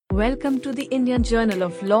Welcome to the Indian Journal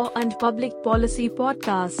of Law and Public Policy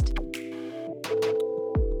podcast.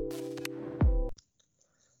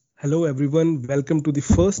 Hello, everyone. Welcome to the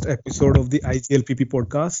first episode of the IJLPP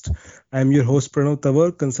podcast. I am your host, Pranav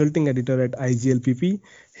Tawar, consulting editor at IJLPP.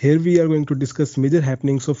 Here we are going to discuss major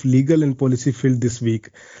happenings of legal and policy field this week.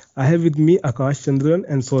 I have with me Akash Chandran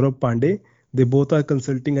and Saurabh Pandey. They both are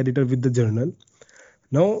consulting editor with the journal.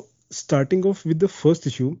 Now, starting off with the first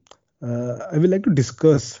issue, I would like to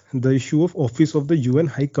discuss the issue of Office of the UN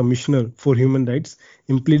High Commissioner for Human Rights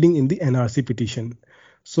impleading in the NRC petition.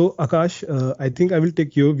 So, Akash, I think I will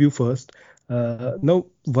take your view first. Now,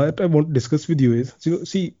 what I want to discuss with you is,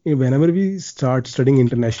 see, whenever we start studying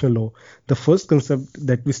international law, the first concept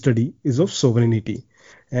that we study is of sovereignty.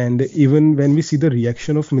 And even when we see the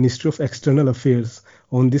reaction of Ministry of External Affairs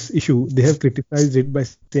on this issue, they have criticized it by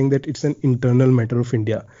saying that it's an internal matter of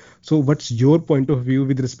India. So, what's your point of view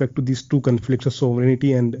with respect to these two conflicts of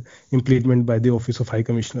sovereignty and impleadment by the Office of High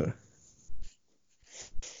Commissioner?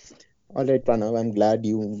 All right, Pranav, I'm glad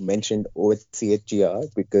you mentioned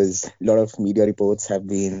OHCHR because a lot of media reports have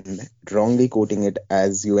been wrongly quoting it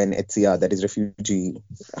as UNHCR, that is Refugee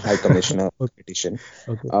High Commissioner petition.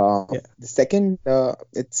 Okay. The second,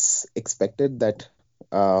 it's expected that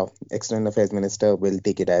External Affairs Minister will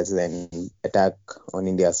take it as an attack on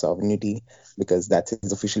India's sovereignty because that's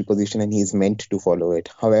his official position and he's meant to follow it.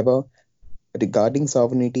 However, regarding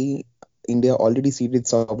sovereignty, India already ceded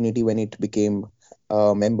sovereignty when it became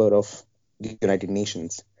a member of the United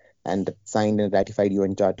Nations and signed and ratified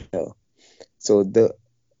UN Charter. So the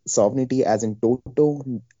sovereignty as in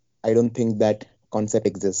toto, I don't think that concept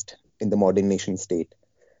exists in the modern nation state.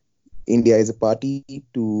 India is a party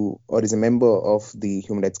to or is a member of the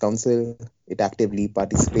Human Rights Council. It actively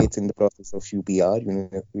participates in the process of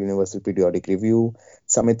UPR, Universal Periodic Review,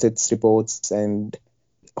 submits its reports and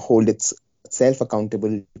hold itself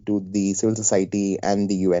accountable to the civil society and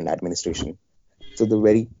the UN administration. So the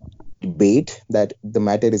very debate that the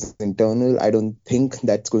matter is internal, I don't think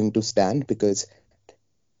that's going to stand because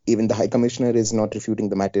even the High Commissioner is not refuting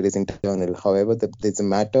the matter is internal. However, there's a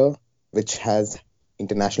matter which has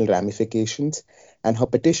international ramifications and her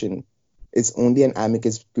petition is only an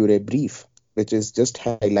amicus curiae brief, which is just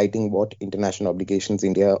highlighting what international obligations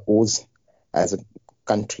India owes as a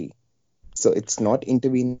country. So it's not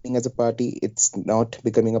intervening as a party. It's not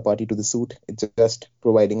becoming a party to the suit. It's just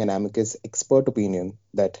providing an amicus expert opinion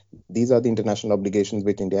that these are the international obligations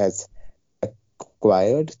which India has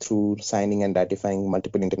acquired through signing and ratifying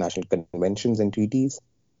multiple international conventions and treaties.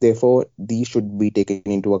 Therefore, these should be taken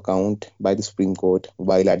into account by the Supreme Court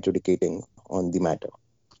while adjudicating on the matter.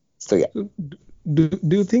 So, yeah. Do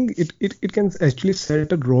you think it can actually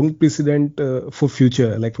set a wrong precedent for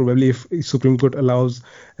future? Like probably if Supreme Court allows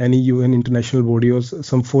any UN international body or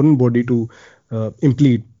some foreign body to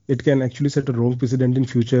implead, it can actually set a wrong precedent in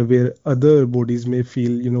future where other bodies may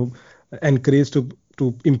feel, encouraged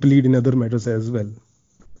to implead in other matters as well.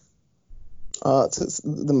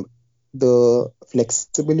 The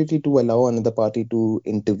flexibility to allow another party to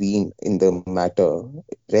intervene in the matter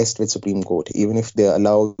rests with Supreme Court, even if they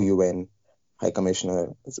allow UN High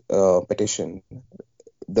Commissioner petition,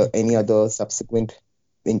 any other subsequent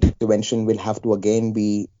intervention will have to again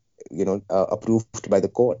be, approved by the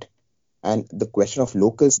court. And the question of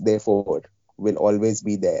locus, therefore, will always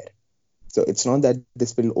be there. So it's not that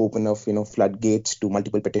this will open up, floodgates to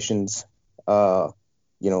multiple petitions,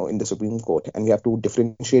 in the Supreme Court. And we have to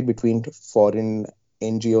differentiate between foreign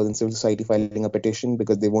NGOs and civil society filing a petition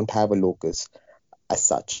because they won't have a locus as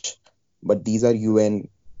such. But these are UN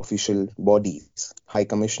official bodies. High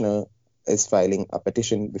Commissioner is filing a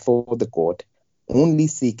petition before the court, only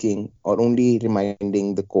seeking or only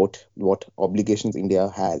reminding the court what obligations India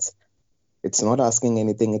has. It's not asking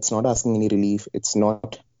anything. It's not asking any relief. It's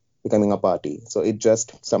not becoming a party. So it's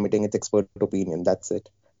just submitting its expert opinion. That's it.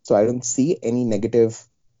 So I don't see any negative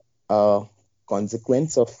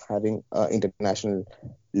consequence of having international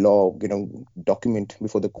law, document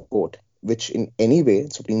before the court, which in any way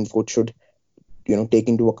Supreme Court should take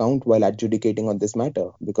into account while adjudicating on this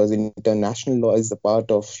matter, because international law is a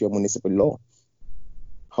part of your municipal law.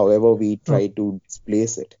 However, we try to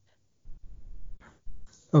displace it.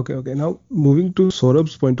 Okay. Now, moving to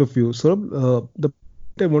Saurabh's point of view. Saurabh, the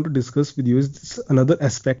I want to discuss with you is another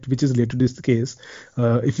aspect which is related to this case.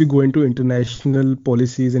 If you go into international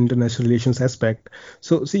policies, international relations aspect,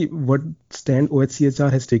 so see what stand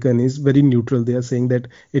OHCHR has taken is very neutral. They are saying that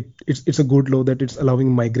it's a good law, that it's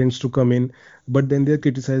allowing migrants to come in, but then they are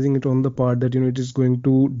criticizing it on the part that it is going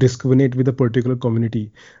to discriminate with a particular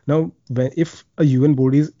community. Now, if a UN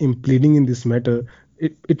body is impleading in this matter,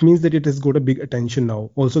 it means that it has got a big attention now.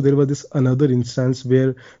 Also, there was this another instance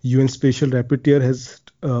where UN Special Rapporteur has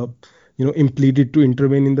impleaded to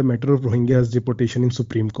intervene in the matter of Rohingyas deportation in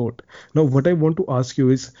Supreme Court. Now, what I want to ask you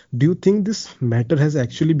is, do you think this matter has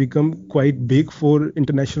actually become quite big for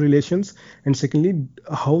international relations? And secondly,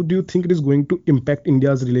 how do you think it is going to impact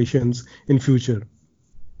India's relations in future?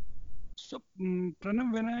 So,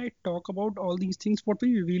 Pranav, when I talk about all these things, what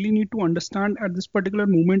we really need to understand at this particular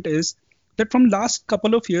moment is that from last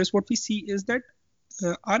couple of years, what we see is that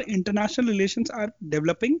our international relations are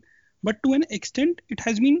developing, but to an extent, it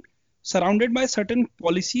has been surrounded by certain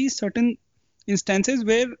policies, certain instances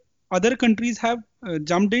where other countries have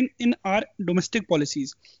jumped in our domestic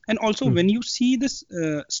policies. And also, when you see this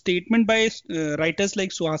statement by writers like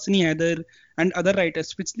Suhasini Haider and other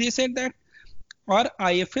writers, which they said that our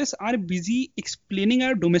IFS are busy explaining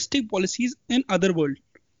our domestic policies in other world,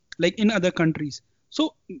 like in other countries.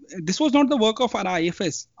 So this was not the work of our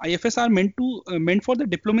IFS. IFS are meant for the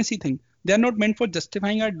diplomacy thing. They are not meant for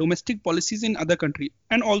justifying our domestic policies in other country.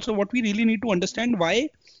 And also, what we really need to understand why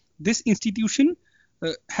this institution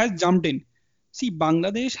has jumped in. See,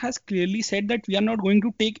 Bangladesh has clearly said that we are not going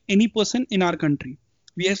to take any person in our country.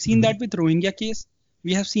 We have seen that with Rohingya case.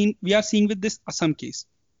 We are seeing with this Assam case.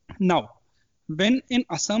 Now, when in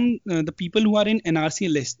Assam, the people who are in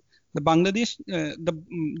NRC list, the Bangladesh,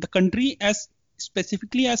 the country as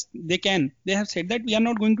specifically as they can, they have said that we are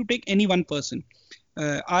not going to take any one person.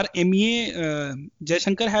 Our MEA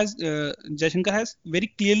Jaishankar has very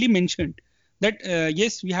clearly mentioned that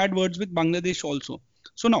yes, we had words with Bangladesh also.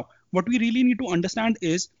 So now, what we really need to understand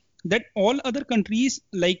is that all other countries,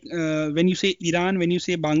 like when you say Iran, when you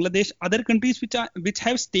say Bangladesh, other countries which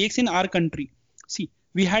have stakes in our country. See,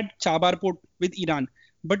 we had Chabar port with Iran,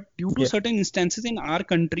 but due to certain instances in our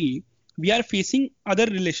country, we are facing other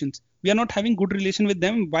relations. We are not having good relation with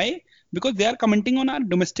them. Why? Because they are commenting on our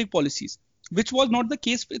domestic policies, which was not the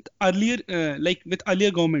case with earlier, with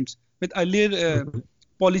earlier governments, with earlier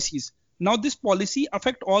policies. Now this policy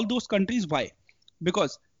affect all those countries. Why?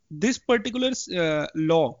 Because this particular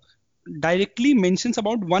law directly mentions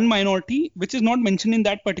about one minority, which is not mentioned in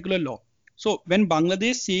that particular law. So when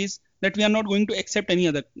Bangladesh says that we are not going to accept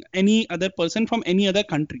any other person from any other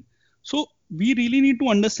country, so we really need to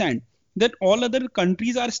understand that all other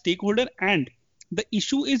countries are stakeholder, and the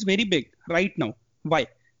issue is very big right now. Why?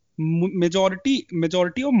 Majority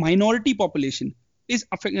of minority population is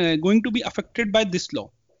going to be affected by this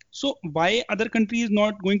law. So why other country is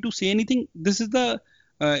not going to say anything? This is the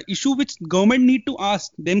issue which government need to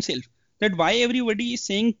ask themselves, that why everybody is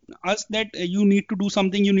saying us that you need to do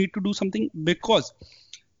something, because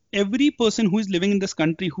every person who is living in this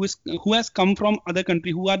country, who has come from other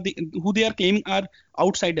country, who they are claiming are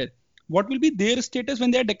outsider, what will be their status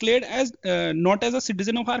when they are declared as not as a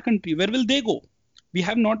citizen of our country? Where will they go? We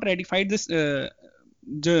have not ratified this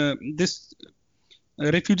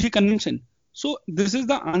refugee convention. So this is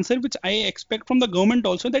the answer which I expect from the government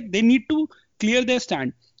also, that they need to clear their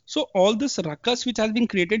stand. So all this ruckus which has been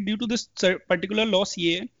created due to this particular law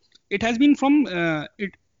CAA, it has been from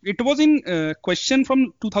it was in question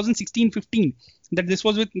from 2016-15 that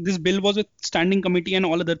this bill was with standing committee and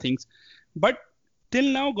all other things. But till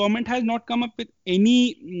now, government has not come up with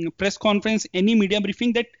any press conference, any media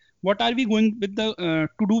briefing that what are we going with to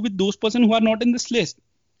do with those persons who are not in this list.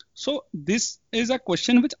 So this is a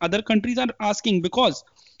question which other countries are asking, because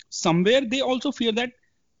somewhere they also fear that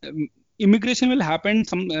immigration will happen.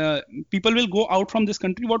 Some people will go out from this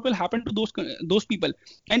country. What will happen to those people?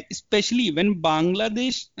 And especially when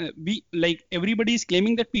Bangladesh, everybody is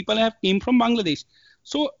claiming that people have came from Bangladesh.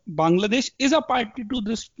 So Bangladesh is a party to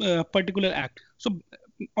this particular act. So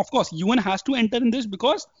of course, UN has to enter in this,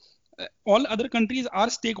 because all other countries are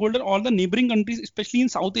stakeholder. All the neighboring countries, especially in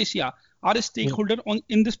South Asia, are a stakeholder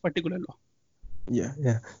in this particular law.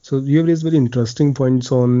 Yeah. So you have raised very interesting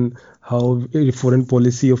points on how foreign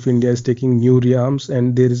policy of India is taking new realms,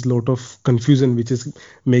 and there is a lot of confusion which is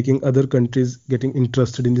making other countries getting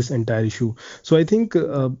interested in this entire issue. So I think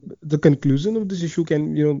the conclusion of this issue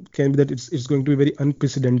can be that it's going to be very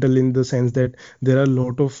unprecedented, in the sense that there are a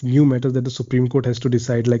lot of new matters that the Supreme Court has to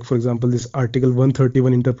decide. Like, for example, this Article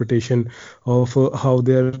 131 interpretation of how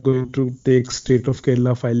they are going to take State of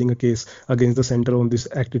Kerala filing a case against the center on this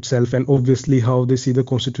act itself, and obviously how they see the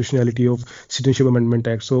constitutionality of Citizenship Amendment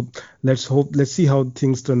Act. So let's see how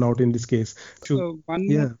things turn out in this case.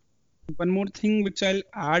 One more thing which I'll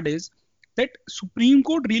add is that Supreme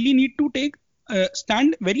Court really need to take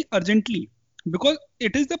stand very urgently, because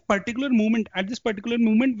it is the particular moment, at this particular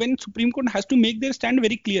moment, when Supreme Court has to make their stand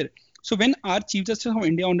very clear. So when our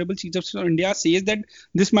Honorable Chief Justice of India says that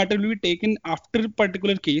this matter will be taken after a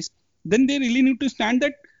particular case, then they really need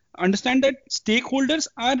to understand that stakeholders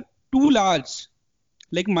are too large,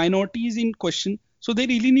 like minorities in question. So they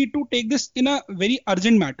really need to take this in a very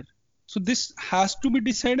urgent matter. So this has to be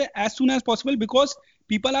decided as soon as possible because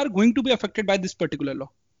people are going to be affected by this particular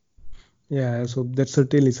law. Yeah, so that's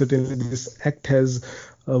certainly this act has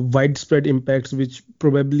widespread impacts which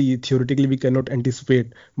probably theoretically we cannot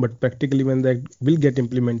anticipate, but practically when that will get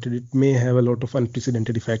implemented, it may have a lot of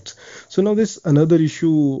unprecedented effects. So now this another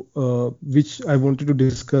issue which I wanted to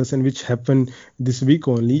discuss and which happened this week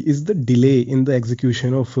only is the delay in the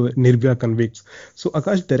execution of Nirbhaya convicts. So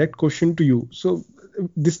Akash, direct question to you. So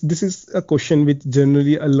this is a question which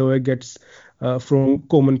generally a lawyer gets from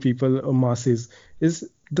common people or masses, is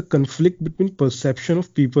the conflict between perception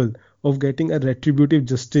of people of getting a retributive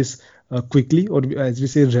justice quickly, or as we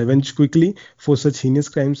say revenge quickly for such heinous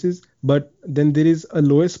crimes is, but then there is a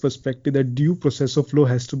lowest perspective that due process of law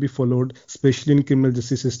has to be followed, especially in criminal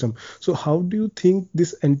justice system. So how do you think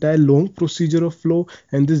this entire long procedure of law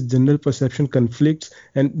and this general perception conflicts,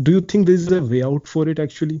 and do you think there is a way out for it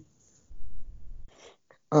actually?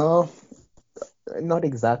 Uh, Not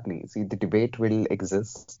exactly. See, the debate will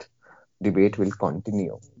exist, debate will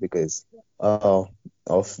continue because of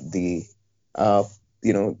the uh,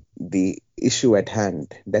 the issue at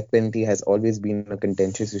hand. Death penalty has always been a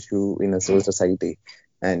contentious issue in a civil society,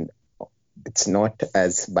 and it's not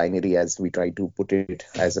as binary as we try to put it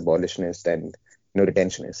as abolitionist and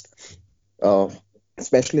retentionist. Uh,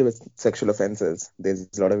 Especially with sexual offenses, there's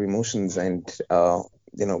a lot of emotions and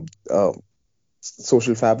you know uh,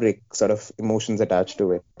 social fabric sort of emotions attached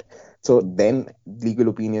to it. So then legal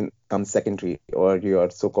opinion comes secondary, or your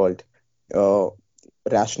so-called uh,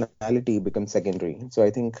 rationality becomes secondary. So I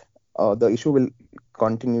think the issue will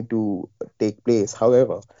continue to take place.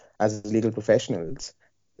 However, as legal professionals,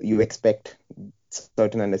 you expect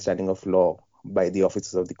certain understanding of law by the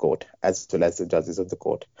officers of the court as well as the judges of the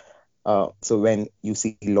court. So when you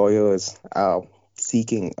see lawyers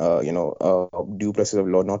seeking, due process of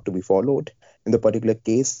law not to be followed in the particular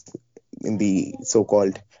case, in the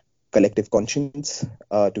so-called collective conscience,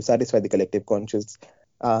 to satisfy the collective conscience,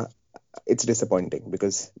 uh, it's disappointing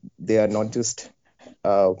because they are not just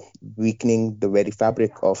uh, weakening the very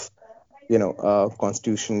fabric of,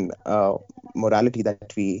 constitution, morality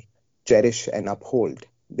that we cherish and uphold.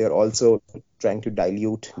 They're also trying to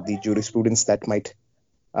dilute the jurisprudence that might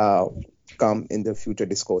uh, come in the future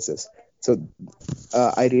discourses. So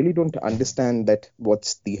I really don't understand that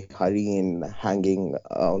what's the hurry in hanging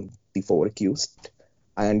the four accused.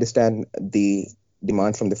 I understand the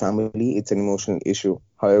demand from the family. It's an emotional issue.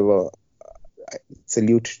 However, I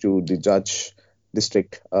salute to the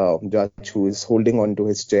district judge who is holding on to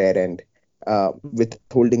his chair and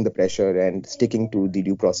withholding the pressure and sticking to the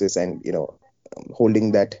due process and,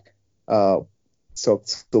 holding that uh,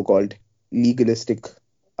 so-called legalistic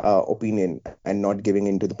opinion and not giving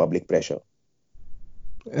in to the public pressure.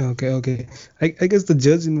 Okay. I guess the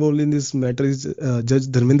judge involved in this matter is Judge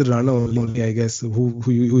Dharmendra Rana only, I guess,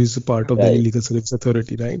 who is a part of Delhi Right. Legal Service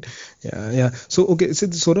Authority, right? Yeah. So, okay, so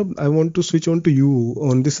Saurabh, I want to switch on to you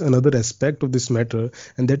on this another aspect of this matter,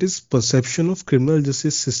 and that is perception of criminal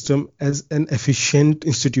justice system as an efficient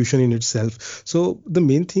institution in itself. So, the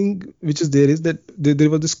main thing which is there is that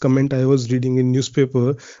there was this comment I was reading in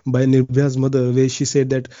newspaper by Nirbhaya's mother, where she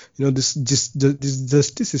said that this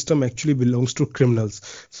justice system actually belongs to criminals.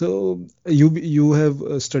 So you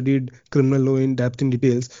have studied criminal law in depth in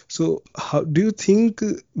details. So how do you think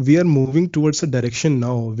we are moving towards a direction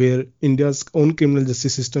now where India's own criminal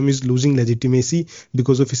justice system is losing legitimacy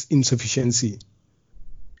because of its insufficiency?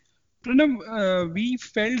 Pranav, we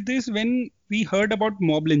felt this when we heard about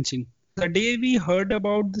mob lynching. The day we heard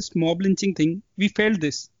about this mob lynching thing, we felt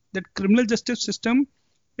this, that criminal justice system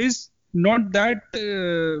is not that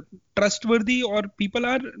trustworthy, or people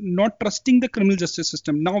are not trusting the criminal justice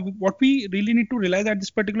system. Now, what we really need to realize at this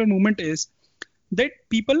particular moment is that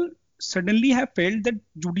people suddenly have felt that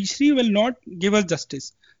judiciary will not give us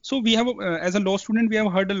justice. So we have, as a law student, we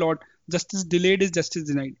have heard a lot, justice delayed is justice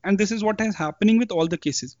denied. And this is what is happening with all the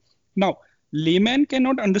cases. Now, layman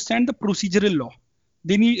cannot understand the procedural law.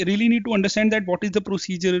 They really need to understand that what is the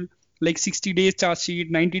procedure, like 60 days charge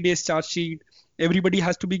sheet, 90 days charge sheet. Everybody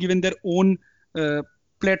has to be given their own uh,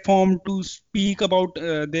 platform to speak about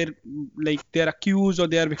their accused or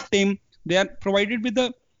their victim. They are provided with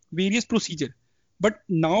the various procedure. But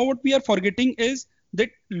now what we are forgetting is that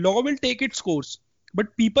law will take its course,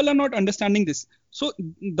 but people are not understanding this. So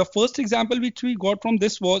the first example which we got from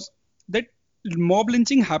this was that mob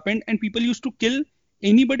lynching happened and people used to kill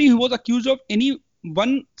anybody who was accused of any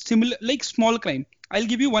one similar, like, small crime. I'll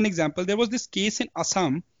give you one example. There was this case in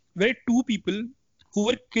Assam where two people who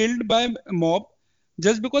were killed by a mob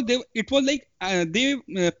just because it was like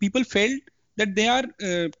people felt that they are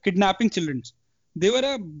kidnapping children. They were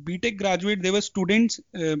a BTech graduate, they were students.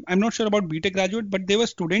 I'm not sure about BTech graduate, but they were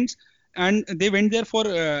students, and they went there for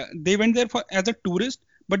as a tourist,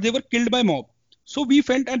 but they were killed by mob. So we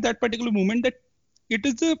felt at that particular moment that it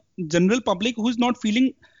is the general public who is not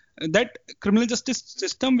feeling that criminal justice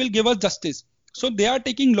system will give us justice. So they are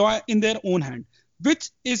taking law in their own hand, which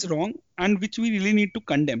is wrong and which we really need to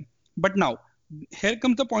condemn. But now, here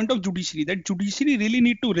comes the point of judiciary, that judiciary really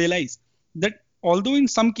need to realize that although in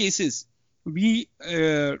some cases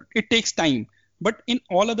it takes time, but in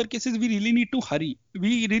all other cases we really need to hurry.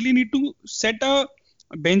 We really need to set a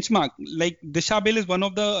benchmark. Like Disha bill is one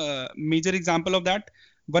of the major example of that.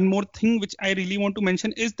 One more thing which I really want to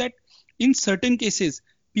mention is that in certain cases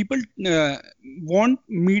people want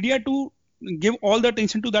media to give all the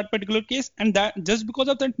attention to that particular case, and that just because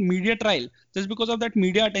of that media trial, just because of that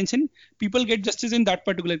media attention, people get justice in that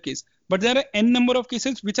particular case. But there are n number of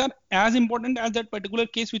cases which are as important as that particular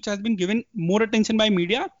case which has been given more attention by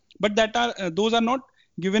media, but that are those are not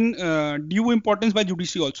given due importance by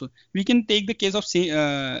judiciary also. We can take the case of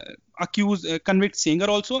convict Sengar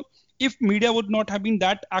also. If media would not have been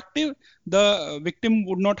that active, the victim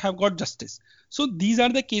would not have got justice. So these are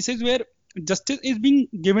the cases where justice is being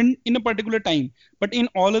given in a particular time, but in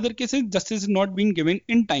all other cases justice is not being given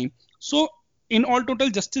in time. So in all total,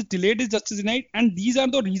 justice delayed is justice denied, and these are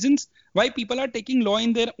the reasons why people are taking law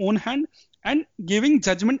in their own hand and giving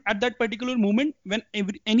judgment at that particular moment when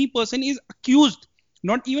any person is accused,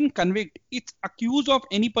 not even convicted, it's accused of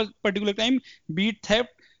any particular crime, be it theft.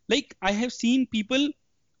 Like I have seen people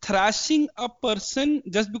thrashing a person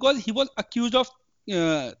just because he was accused of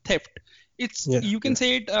theft. It's you can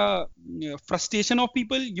say it frustration of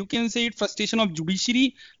people, you can say it frustration of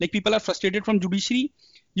judiciary, like people are frustrated from judiciary,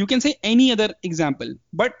 you can say any other example.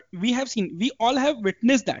 But we all have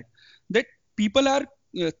witnessed that people are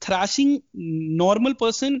thrashing normal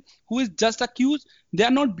person who is just accused. They are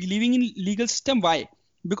not believing in legal system. Why?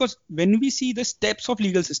 Because when we see the steps of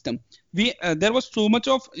legal system, there was so much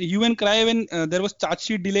of hue and cry when there was charge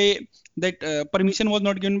sheet delay, that permission was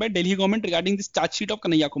not given by Delhi government regarding this charge sheet of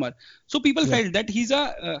Kanhaiya Kumar. So people felt that he's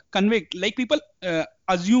a convict, like people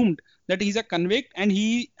assumed that he's a convict and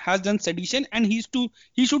he has done sedition and he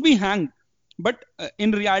should be hanged. But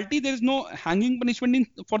in reality there is no hanging punishment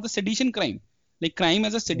for the sedition crime. Like crime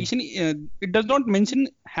as a sedition, it does not mention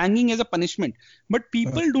hanging as a punishment. But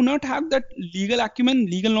people do not have that legal acumen,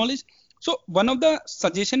 legal knowledge. So one of the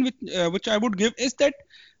suggestion which I would give is that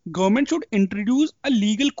government should introduce a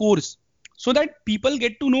legal course so that people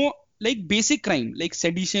get to know like basic crime like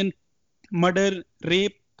sedition, murder,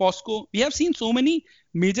 rape, POSCO. We have seen so many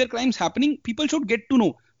major crimes happening. People should get to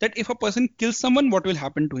know that if a person kills someone, what will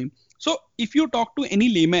happen to him. So if you talk to any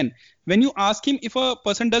layman, when you ask him if a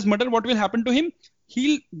person does murder, what will happen to him,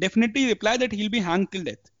 he'll definitely reply that he'll be hanged till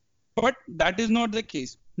death. But that is not the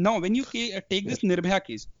case. Now, when you take this Nirbhaya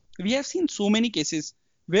case, we have seen so many cases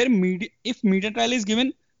where if media trial is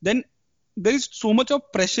given, then there is so much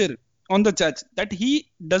of pressure on the judge that he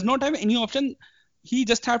does not have any option. He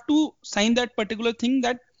just have to sign that particular thing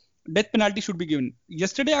that death penalty should be given.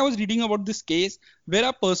 Yesterday, I was reading about this case where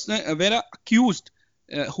a accused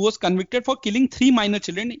who was convicted for killing 3 minor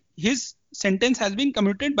children, his sentence has been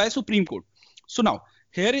commuted by Supreme Court. So now,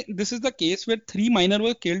 here this is the case where 3 minor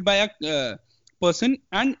were killed by a person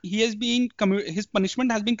and his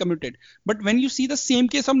punishment has been commuted. But when you see the same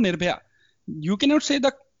case of Nirbhaya, you cannot say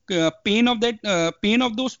the pain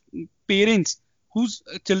of those parents whose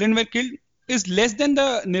children were killed is less than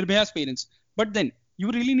the Nirbhaya's parents. But then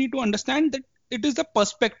you really need to understand that it is the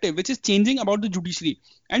perspective which is changing about the judiciary.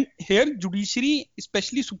 And here judiciary,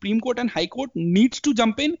 especially Supreme Court and High Court, needs to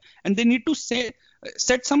jump in and they need to set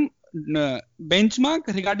some benchmark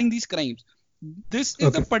regarding these crimes. This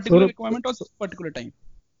is the particular requirement of this particular time.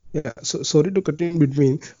 Yeah, so sorry to cut in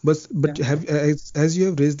between, but as you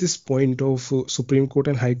have raised this point of Supreme Court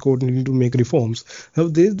and High Court needing to make reforms, now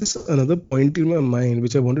there is this another point in my mind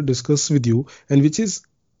which I want to discuss with you, and which is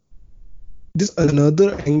this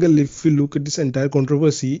another angle. If we look at this entire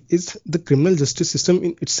controversy, is the criminal justice system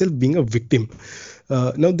in itself being a victim.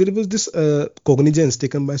 Now there was this cognizance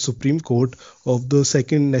taken by Supreme Court of the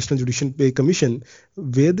Second National Judicial Pay Commission,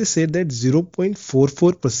 where they said that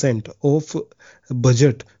 0.44% of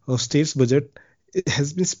budget of state's budget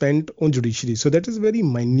has been spent on judiciary. So that is a very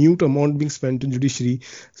minute amount being spent on judiciary.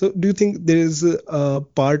 So do you think there is a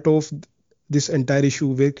part of this entire issue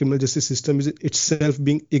where criminal justice system is itself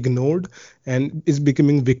being ignored and is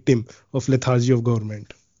becoming victim of lethargy of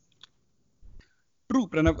government? True,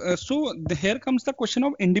 Pranav. Here comes the question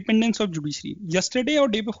of independence of judiciary. Yesterday or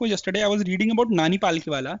day before yesterday, I was reading about Nani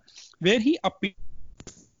Palkhiwala, where he appeared,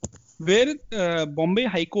 where Bombay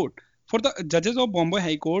High Court, for the judges of Bombay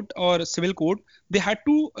High Court or Civil Court, they had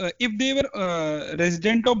to, if they were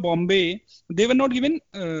resident of Bombay, they were not given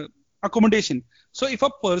accommodation. So if a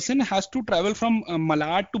person has to travel from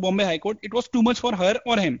Malad to Bombay High Court, it was too much for her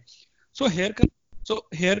or him. So here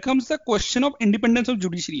comes the question of independence of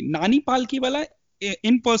judiciary. Nani Palkhiwala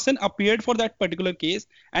in person appeared for that particular case,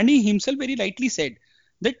 and he himself very rightly said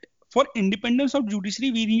that for independence of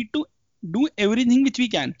judiciary, we need to do everything which we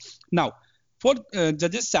can. Now, for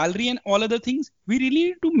judges' salary and all other things, we really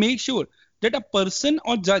need to make sure that a person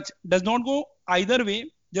or judge does not go either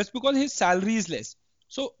way just because his salary is less.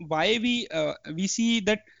 So why we see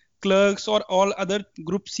that clerks or all other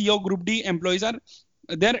Group C or Group D employees are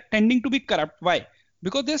they're tending to be corrupt. Why?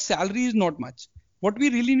 Because their salary is not much. What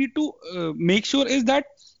we really need to make sure is that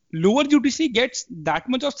lower judiciary gets that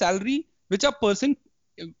much of salary which a person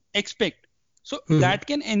expect. So that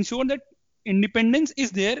can ensure that independence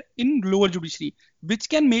is there in lower judiciary, which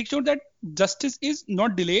can make sure that justice is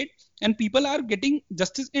not delayed and people are getting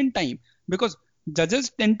justice in time. Because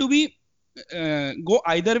judges tend to be go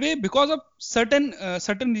either way because of certain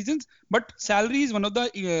reasons, but salary is one of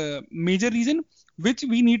the major reason which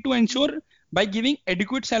we need to ensure by giving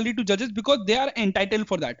adequate salary to judges, because they are entitled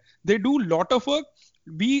for that. They do lot of work.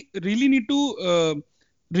 We really need to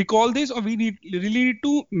recall this, or really need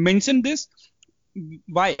to mention this.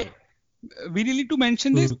 Why? We really need to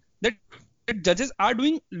mention this, that judges are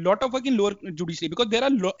doing lot of work in lower judiciary, because there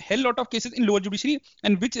are hell lot of cases in lower judiciary,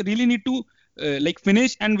 and which really need to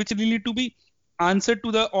finish, and which really need to be answered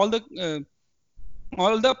to all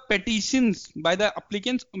the petitions by the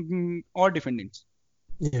applicants or defendants.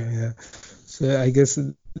 Yeah. So I guess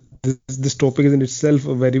this topic is in itself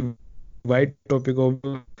a very wide topic of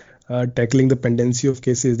tackling the pendency of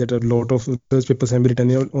cases, that a lot of research papers have been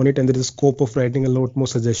written on it, and there is a scope of writing a lot more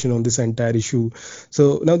suggestion on this entire issue.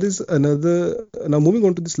 So now moving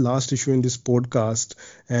on to this last issue in this podcast,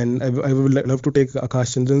 and I would love to take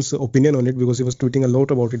Akash Chandran's opinion on it, because he was tweeting a lot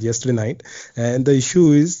about it yesterday night. And the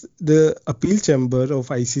issue is the appeal chamber of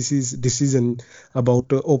ICC's decision about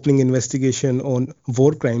opening investigation on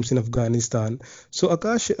war crimes in Afghanistan. So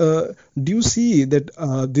Akash, do you see that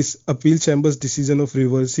this appeal chamber's decision of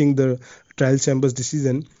reversing the trial chamber's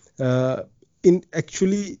decision in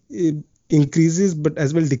actually increases but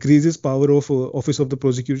as well decreases power of office of the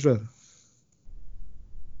prosecutor?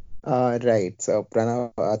 Right. So,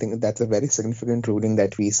 Pranav, I think that's a very significant ruling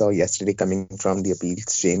that we saw yesterday coming from the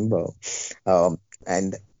appeals chamber.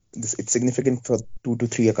 And it's significant for 2 to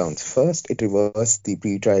 3 accounts. First, it reversed the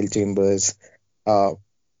pre-trial chamber's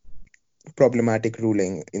problematic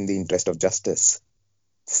ruling in the interest of justice.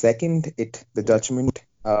 Second, the judgment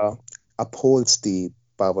upholds the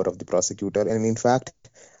power of the prosecutor, and in fact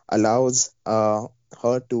allows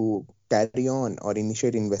her to carry on or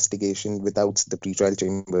initiate investigation without the pre-trial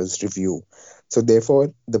chamber's review. So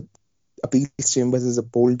therefore, the appeals chambers has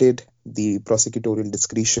upholded the prosecutorial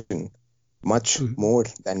discretion much more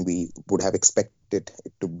than we would have expected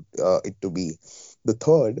it to be. The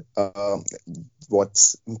third,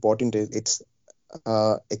 what's important is it's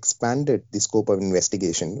expanded the scope of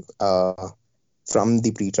investigation from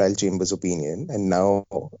the pre-trial chamber's opinion, and now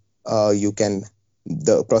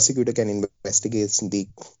the prosecutor can investigate the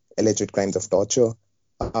alleged crimes of torture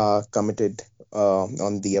committed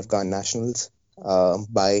on the Afghan nationals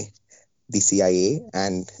by the CIA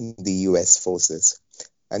and the US forces.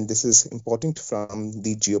 And this is important from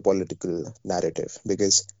the geopolitical narrative,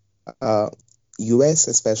 because US,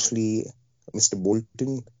 especially Mr.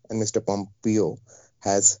 Bolton and Mr. Pompeo,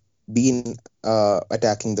 has been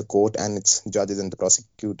attacking the court, and its judges and the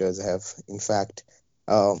prosecutors have in fact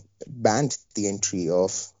banned the entry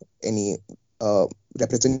of any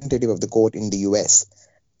representative of the court in the US.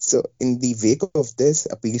 So in the wake of this,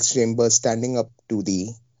 appeals chamber standing up to the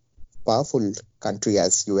powerful country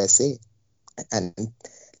as USA and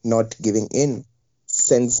not giving in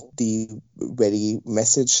sends the very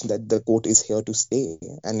message that the court is here to stay,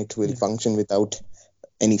 and it will function without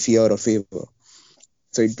any fear or favor.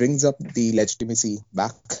 So it brings up the legitimacy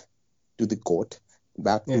back to the court,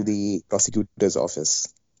 back to the prosecutor's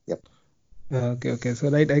office. Yep. Okay. So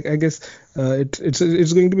right, I guess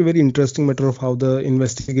it's going to be a very interesting matter of how the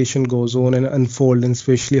investigation goes on and unfold, and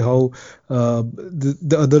especially how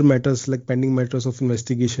the other matters like pending matters of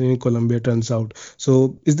investigation in Colombia turns out.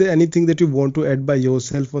 So, is there anything that you want to add by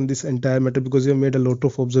yourself on this entire matter? Because you have made a lot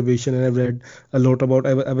of observation, and I've read a lot about.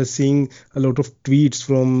 I was seeing a lot of tweets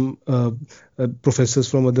from professors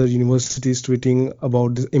from other universities tweeting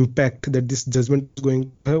about the impact that this judgment is going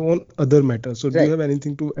to have on other matters. So, do you Right. have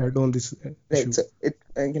anything to add on this issue? Right. So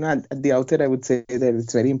at the outset, I would say that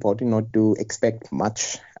it's very important not to expect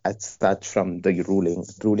much as such from the ruling.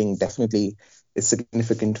 Ruling definitely is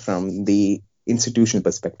significant from the institutional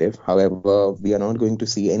perspective. However, we are not going to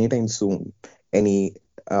see anytime soon any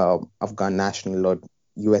Afghan national or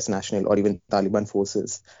US national or even Taliban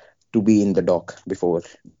forces to be in the dock before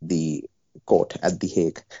the court at The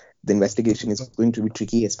Hague. The investigation is going to be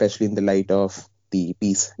tricky, especially in the light of the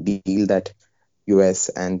peace deal that US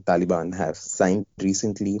and Taliban have signed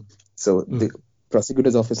recently. So the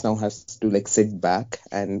prosecutor's office now has to sit back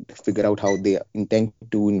and figure out how they intend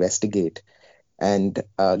to investigate and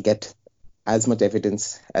get as much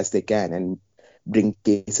evidence as they can and bring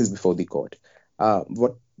cases before the court.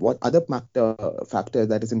 What other factor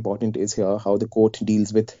that is important is here how the court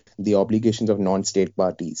deals with the obligations of non-state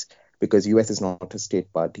parties, because US is not a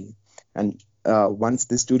state party. And once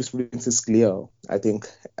this jurisprudence is clear, I think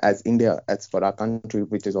as India, as for our country,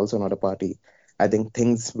 which is also not a party, I think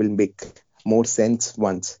things will make more sense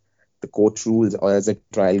once the court rules or as a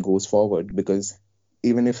trial goes forward. Because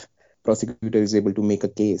even if prosecutor is able to make a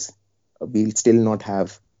case, we'll still not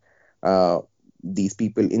have these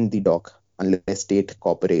people in the dock unless state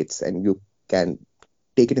cooperates, and you can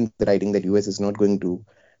take it in the writing that US is not going to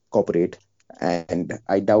cooperate, and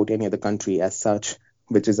I doubt any other country as such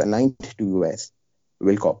which is aligned to US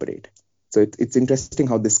will cooperate. So it's interesting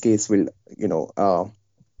how this case will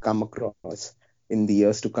come across in the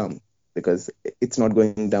years to come, because it's not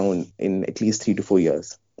going down in at least 3 to 4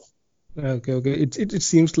 years. Okay. It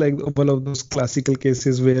seems like one of those classical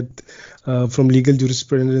cases where, from legal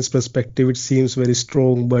jurisprudence perspective, it seems very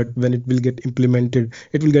strong, but when it will get implemented,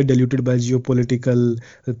 it will get diluted by geopolitical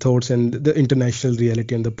thoughts and the international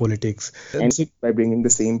reality and the politics. And by bringing the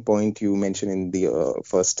same point you mentioned in the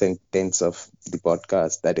first sentence of the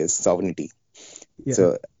podcast, that is sovereignty. Yeah.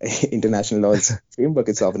 So international law's framework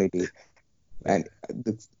is sovereignty, and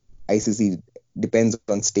the ICC depends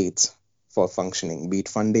on states for functioning, be it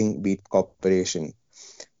funding, be it cooperation.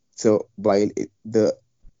 So while the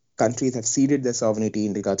countries have ceded their sovereignty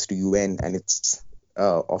in regards to UN and its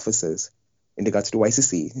officers, in regards to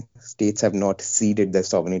ICC, states have not ceded their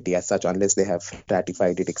sovereignty as such unless they have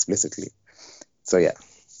ratified it explicitly. So yeah.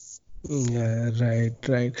 Yeah,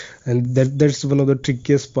 right. And that's one of the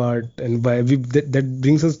trickiest part, and why that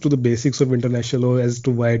brings us to the basics of international law as to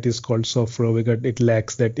why it is called soft law, because it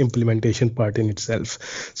lacks that implementation part in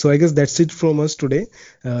itself. So I guess that's it from us today.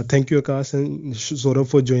 Thank you, Akash and Saurabh,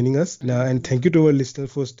 for joining us, and thank you to our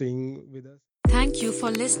listeners for staying with us. Thank you for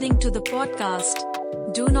listening to the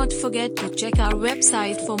podcast. Do not forget to check our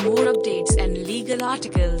website for more updates and legal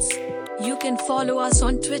articles. You can follow us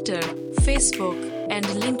on Twitter, Facebook, and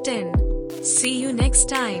LinkedIn. See you next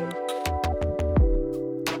time.